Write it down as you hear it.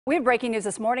We have breaking news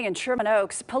this morning in Sherman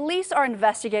Oaks. Police are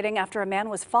investigating after a man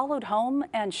was followed home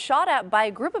and shot at by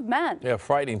a group of men. Yeah,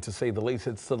 frightening to say the least.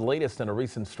 It's the latest in a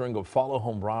recent string of follow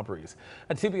home robberies.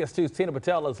 And TBS 2's Tina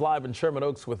Patel is live in Sherman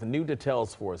Oaks with new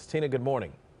details for us. Tina, good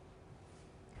morning.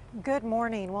 Good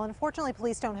morning. Well, unfortunately,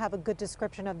 police don't have a good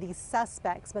description of these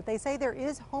suspects, but they say there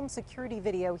is home security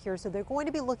video here, so they're going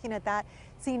to be looking at that,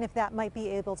 seeing if that might be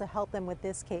able to help them with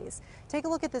this case. Take a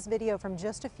look at this video from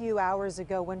just a few hours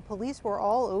ago when police were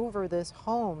all over this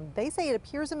home. They say it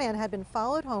appears a man had been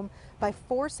followed home by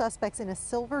 4 suspects in a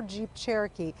silver Jeep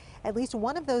Cherokee. At least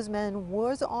one of those men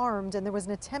was armed and there was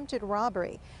an attempted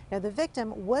robbery. Now, the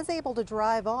victim was able to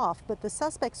drive off, but the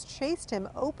suspects chased him,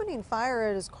 opening fire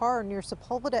at his car near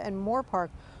Sepulveda and Moore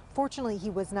Park. Fortunately, he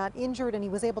was not injured and he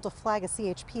was able to flag a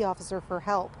CHP officer for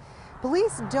help.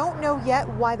 Police don't know yet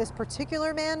why this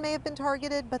particular man may have been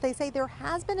targeted, but they say there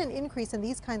has been an increase in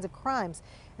these kinds of crimes,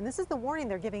 and this is the warning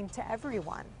they're giving to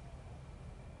everyone.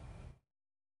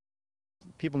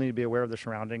 People need to be aware of their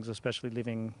surroundings, especially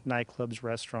leaving nightclubs,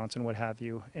 restaurants, and what have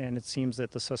you. And it seems that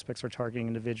the suspects are targeting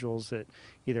individuals that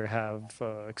either have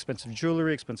expensive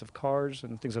jewelry, expensive cars,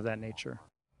 and things of that nature.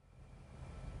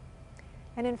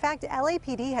 And in fact,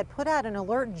 LAPD had put out an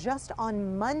alert just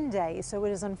on Monday, so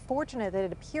it is unfortunate that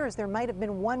it appears there might have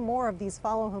been one more of these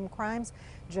follow-home crimes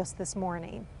just this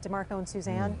morning. DeMarco and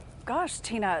Suzanne. Gosh,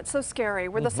 Tina, it's so scary.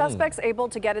 Were the suspects able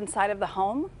to get inside of the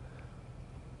home?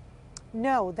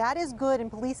 No, that is good,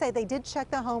 and police say they did check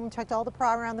the home, checked all the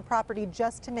around the property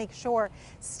just to make sure.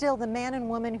 Still, the man and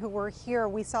woman who were here,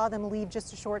 we saw them leave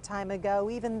just a short time ago.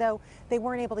 Even though they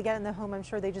weren't able to get in the home, I'm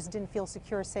sure they just didn't feel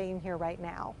secure staying here right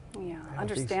now. Yeah,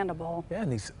 understandable.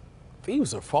 And these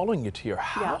thieves are following you to your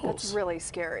house. Yeah, that's really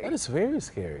scary. That is very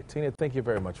scary. Tina, thank you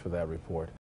very much for that report.